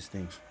and righteous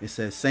things. It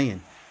says,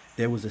 saying,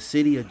 there was a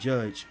city, a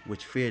judge,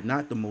 which feared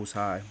not the Most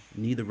High,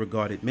 neither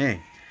regarded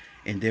man.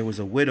 And there was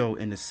a widow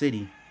in the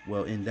city,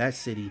 in that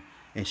city,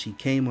 and she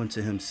came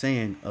unto him,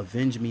 saying,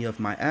 avenge me of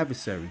my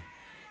adversary.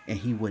 And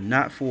he would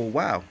not for a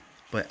while.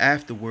 But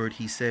afterward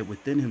he said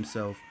within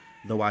himself,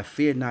 though I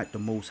fear not the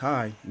Most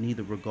High,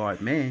 neither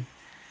regard man,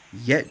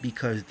 yet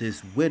because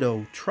this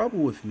widow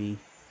troubleth me,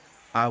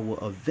 I will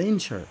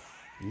avenge her,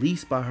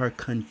 lest by her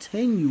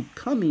continued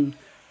coming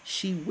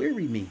she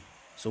weary me.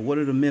 So what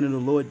are the men of the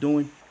Lord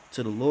doing?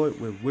 To the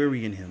Lord, we're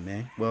wearying him,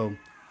 man. Well,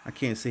 I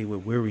can't say we're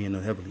wearying the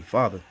Heavenly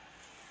Father.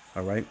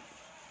 All right.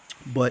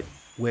 But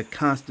we're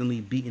constantly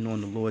beating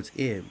on the Lord's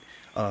ear.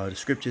 The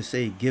scriptures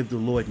say, give the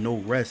Lord no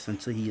rest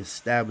until he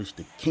established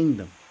the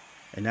kingdom.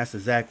 And that's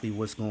exactly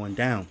what's going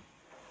down.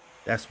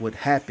 That's what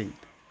happened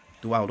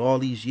throughout all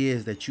these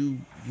years that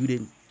you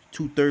didn't,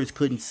 2/3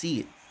 couldn't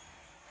see it.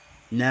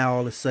 Now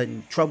all of a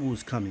sudden trouble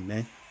is coming,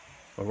 man.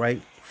 All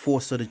right.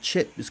 Force of the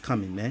chip is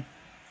coming, man.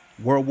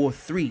 World War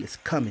III is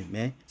coming,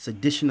 man.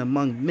 Sedition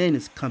among men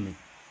is coming.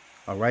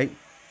 All right.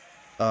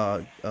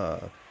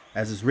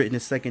 As is written in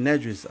 2nd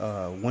Esdras,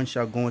 one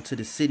shall go into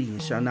the city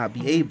and shall not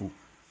be able.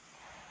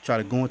 Try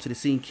to go into the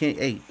city and can't.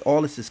 Hey,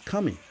 all this is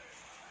coming.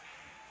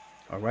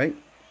 All right.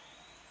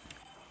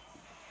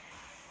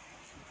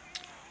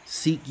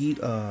 Seek ye,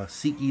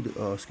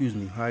 excuse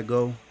me, how I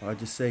go? I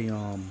just say,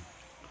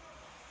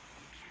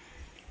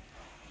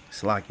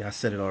 Salaki, I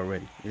said it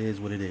already. It is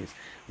what it is.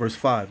 Verse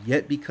 5,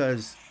 yet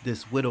because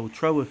this widow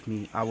troubleth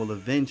me, I will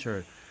avenge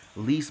her,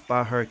 lest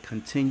by her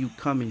continued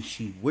coming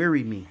she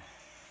weary me.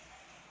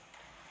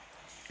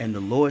 And the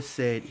Lord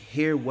said,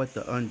 hear what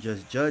the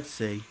unjust judge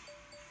say,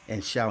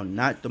 and shall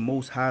not the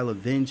Most High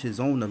avenge his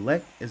own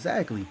elect?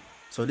 Exactly.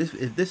 So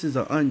if this is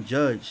an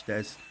unjudged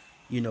that's,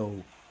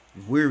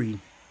 weary,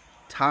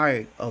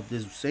 tired of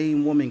this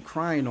same woman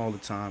crying all the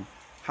time,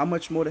 how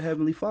much more the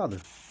Heavenly Father?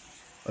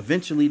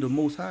 Eventually, the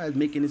Most High is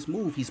making this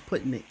move. He's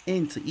putting an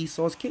end to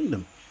Esau's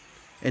kingdom.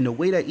 And the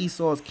way that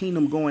Esau's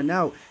kingdom going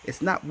out,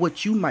 it's not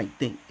what you might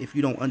think if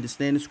you don't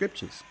understand the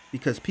scriptures.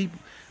 Because people,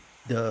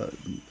 the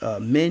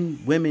men,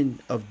 women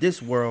of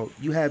this world,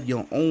 you have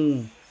your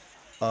own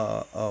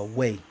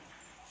way.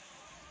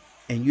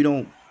 And you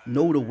don't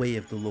know the way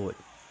of the Lord.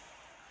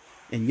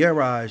 In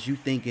your eyes, you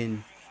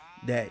thinking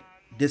that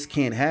this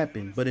can't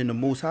happen. But in the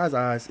Most High's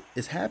eyes,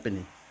 it's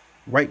happening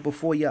right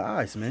before your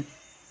eyes, man.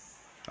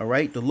 All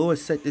right? The Lord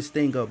set this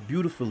thing up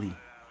beautifully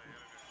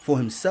for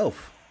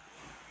himself.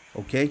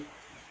 Okay?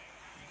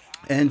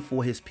 And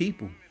for his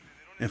people.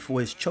 And for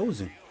his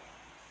chosen.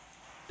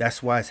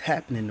 That's why it's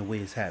happening the way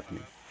it's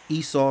happening.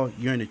 Esau,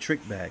 you're in a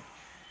trick bag.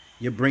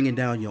 You're bringing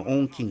down your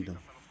own kingdom.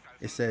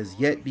 It says,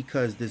 yet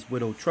because this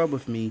widow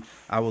troubleth me,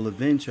 I will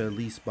avenge her,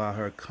 lest by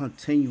her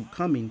continued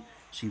coming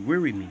she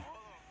weary me.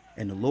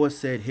 And the Lord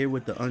said, hear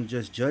what the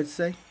unjust judge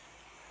say.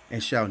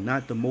 And shall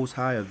not the Most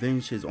High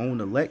avenge his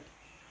own elect,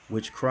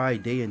 which cry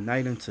day and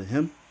night unto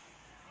him,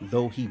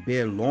 though he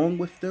bear long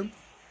with them?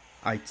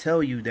 I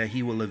tell you that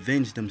he will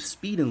avenge them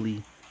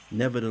speedily.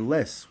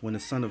 Nevertheless, when the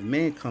Son of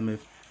Man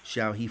cometh,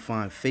 shall he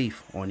find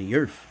faith on the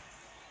earth.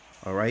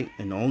 All right.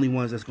 And the only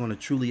ones that's going to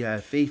truly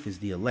have faith is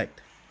the elect.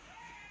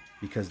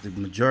 Because the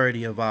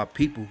majority of our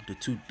people, the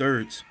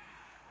 2/3,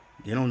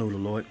 they don't know the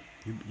Lord.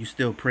 You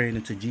still praying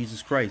into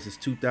Jesus Christ. It's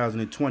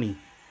 2020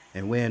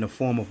 and we're in a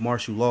form of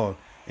martial law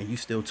and you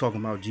still talking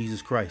about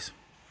Jesus Christ.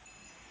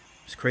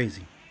 It's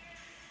crazy.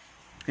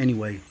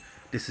 Anyway,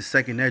 this is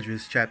 2nd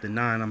Esdras chapter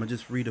 9. I'm going to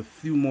just read a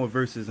few more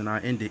verses and I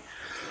end it.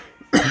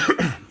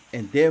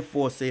 And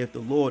therefore saith the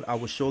Lord, I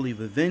will surely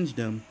avenge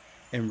them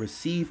and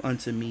receive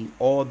unto me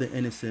all the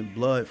innocent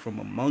blood from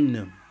among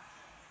them.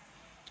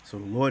 So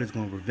the Lord is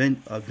going to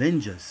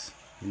avenge us.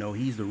 You know,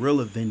 he's the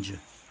real avenger.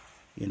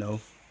 You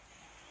know,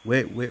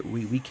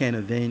 we can't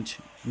avenge.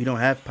 We don't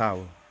have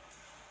power.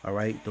 All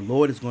right. The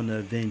Lord is going to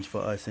avenge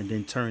for us and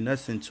then turn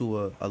us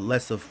into a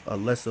less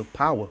of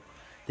power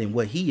than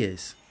what he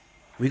is.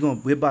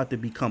 We're about to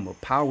become a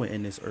power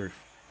in this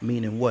earth.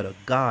 Meaning what? A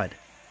God.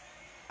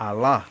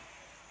 Allah.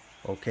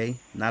 Okay.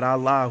 Not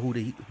Allah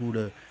who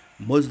the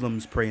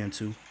Muslims pray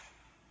unto.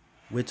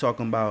 We're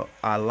talking about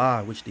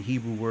Allah, which the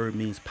Hebrew word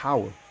means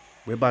power.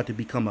 We're about to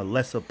become a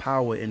lesser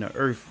power in the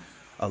earth,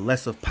 a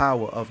lesser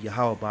power of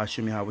Yahawah,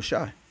 BaHaSham,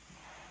 Yahawashi.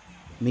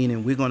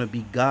 Meaning we're going to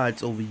be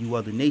gods over you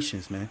other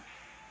nations, man.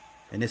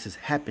 And this is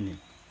happening.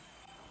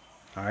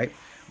 All right.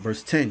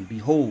 Verse 10,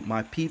 behold,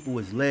 my people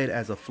is led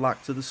as a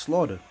flock to the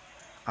slaughter.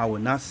 I will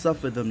not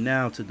suffer them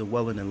now to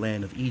dwell in the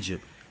land of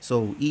Egypt.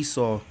 So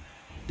Esau,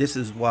 this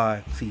is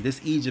why, see,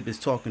 this Egypt is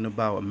talking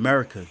about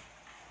America,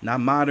 not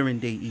modern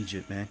day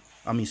Egypt, man.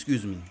 I mean,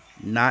 excuse me,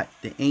 not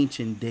the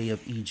ancient day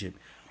of Egypt,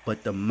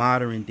 but the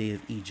modern day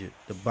of Egypt,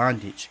 the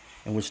bondage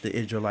in which the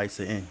Israelites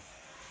are in.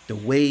 The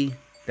way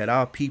that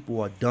our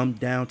people are dumbed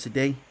down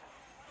today,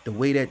 the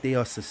way that they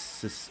are,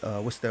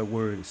 what's that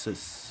word?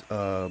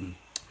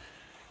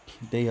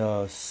 They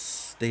are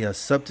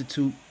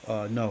substitute.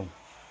 No,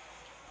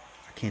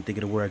 I can't think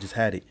of the word. I just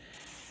had it.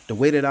 The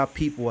way that our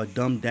people are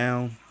dumbed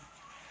down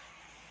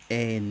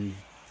and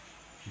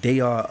they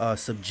are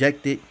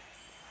subjected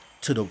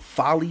to the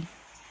folly,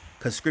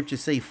 because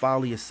scriptures say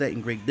folly is set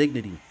in great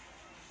dignity.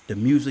 The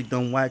music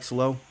don't wax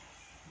low.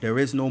 There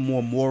is no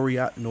more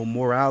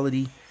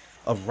morality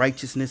of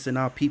righteousness in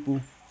our people.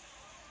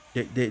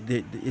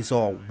 It's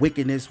all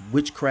wickedness,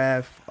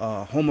 witchcraft,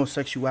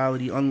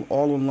 homosexuality,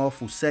 all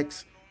unlawful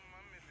sex.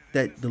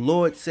 That the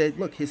Lord said,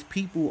 look, his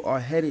people are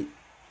headed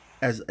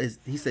as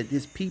he said,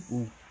 his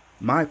people,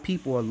 my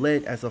people are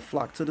led as a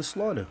flock to the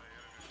slaughter.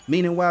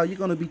 Meaning, while you're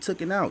going to be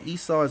taken out,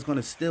 Esau is going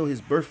to steal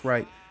his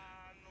birthright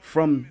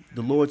from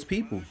the Lord's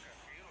people.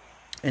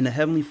 And the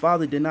Heavenly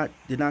Father did not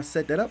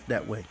set that up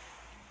that way.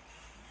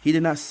 He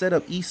did not set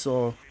up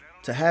Esau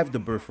to have the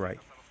birthright.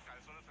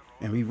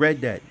 And we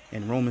read that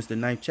in Romans the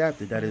 9th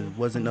chapter, that it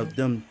wasn't of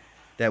them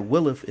that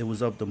willeth, it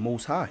was of the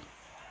Most High.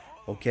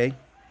 Okay?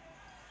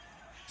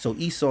 So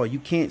Esau, you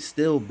can't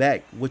steal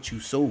back what you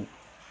sowed.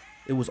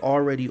 It was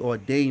already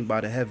ordained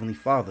by the Heavenly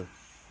Father.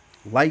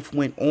 Life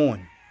went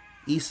on.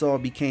 Esau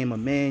became a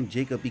man.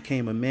 Jacob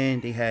became a man.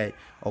 They had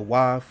a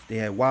wife. They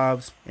had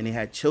wives and they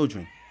had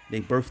children.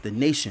 They birthed a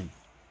nation.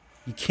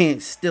 You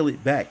can't steal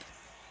it back.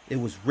 It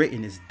was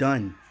written. It's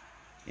done.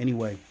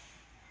 Anyway,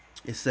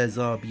 it says,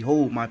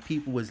 behold, my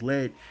people was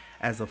led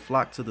as a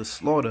flock to the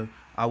slaughter.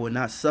 I will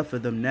not suffer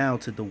them now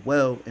to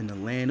dwell in the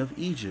land of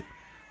Egypt,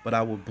 but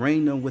I will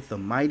bring them with a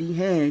mighty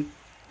hand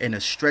and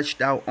a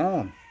stretched out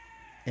arm,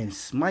 and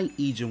smite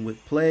Egypt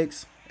with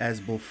plagues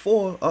as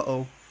before,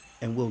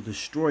 and will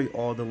destroy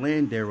all the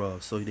land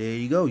thereof. So there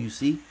you go. You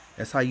see,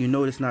 that's how you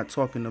know it's not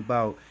talking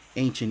about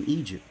ancient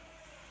Egypt.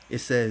 It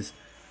says,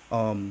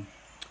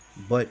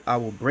 but I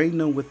will bring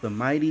them with a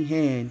mighty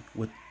hand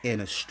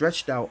and a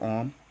stretched out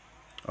arm.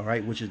 All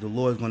right, which is the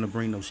Lord is going to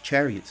bring those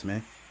chariots,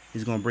 man.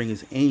 He's going to bring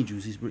his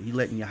angels. He's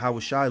letting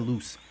Yahawashi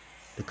loose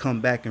to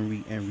come back and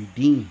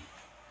redeem,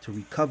 to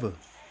recover.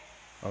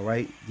 All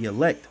right, the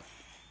elect.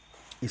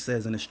 It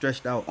says, in a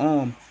stretched out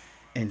arm,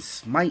 and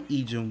smite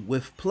Egypt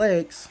with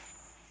plagues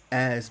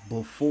as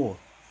before.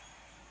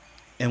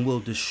 and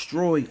will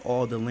destroy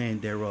all the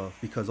land thereof,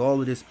 because all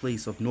of this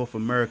place of North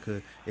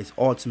America is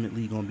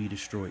ultimately going to be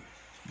destroyed.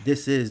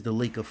 This is the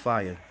lake of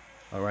fire.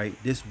 All right,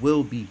 this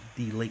will be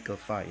the lake of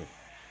fire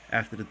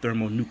after the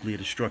thermonuclear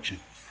destruction.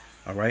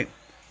 All right,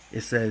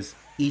 it says,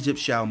 Egypt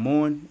shall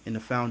mourn, and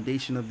the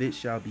foundation of it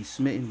shall be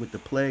smitten with the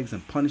plagues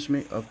and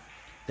punishment of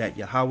that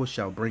Yahawah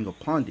shall bring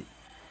upon it.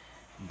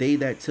 They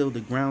that till the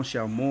ground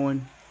shall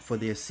mourn, for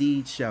their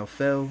seed shall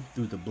fell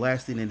through the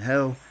blasting in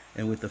hell,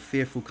 and with a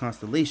fearful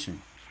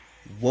constellation.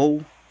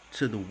 Woe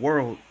to the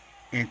world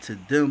and to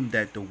them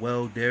that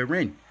dwell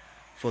therein,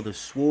 for the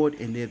sword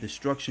and their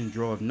destruction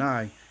draweth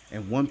nigh,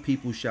 and one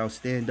people shall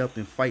stand up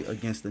and fight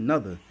against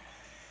another,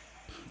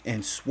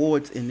 and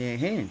swords in their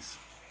hands.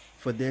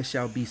 For there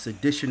shall be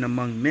sedition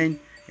among men,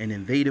 and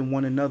invading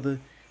one another.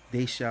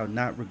 They shall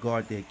not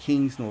regard their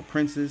kings nor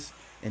princes,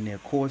 and the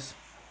course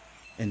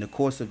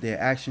of their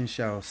actions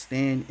shall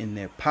stand in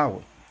their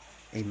power.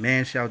 A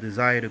man shall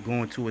desire to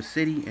go into a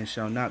city, and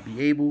shall not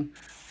be able,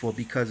 for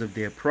because of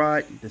their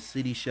pride the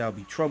city shall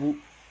be troubled,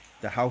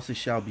 the houses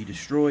shall be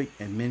destroyed,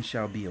 and men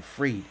shall be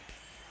afraid.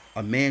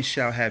 A man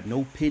shall have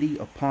no pity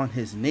upon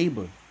his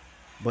neighbor,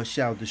 but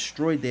shall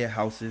destroy their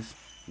houses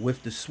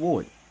with the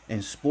sword,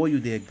 and spoil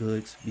their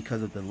goods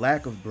because of the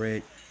lack of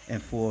bread,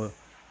 and for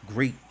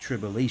great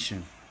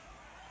tribulation.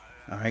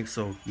 All right,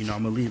 so I'm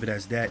gonna leave it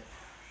as that.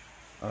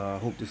 I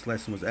hope this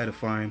lesson was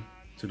edifying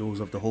to those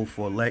of the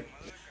hopeful elect.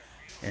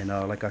 And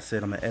like I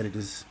said, I'm gonna edit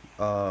this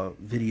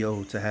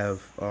video to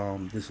have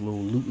this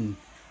little looting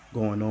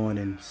going on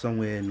in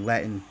somewhere in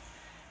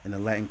a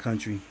Latin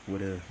country where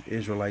the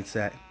Israelites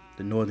at,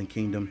 the Northern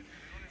Kingdom.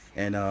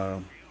 And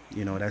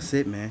that's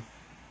it, man.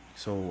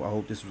 So I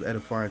hope this was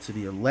edifying to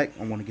the elect.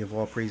 I want to give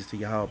all praises to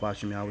Yahawah,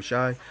 BaHaSham,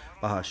 Yahawashi,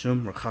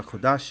 BaHaSham, Rawchaa,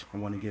 Qadash. I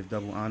want to give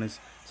double honors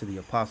to the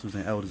apostles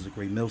and elders of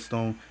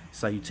GreatMillStone.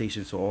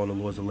 Salutations to all the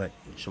Lord's elect.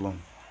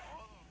 Shalom.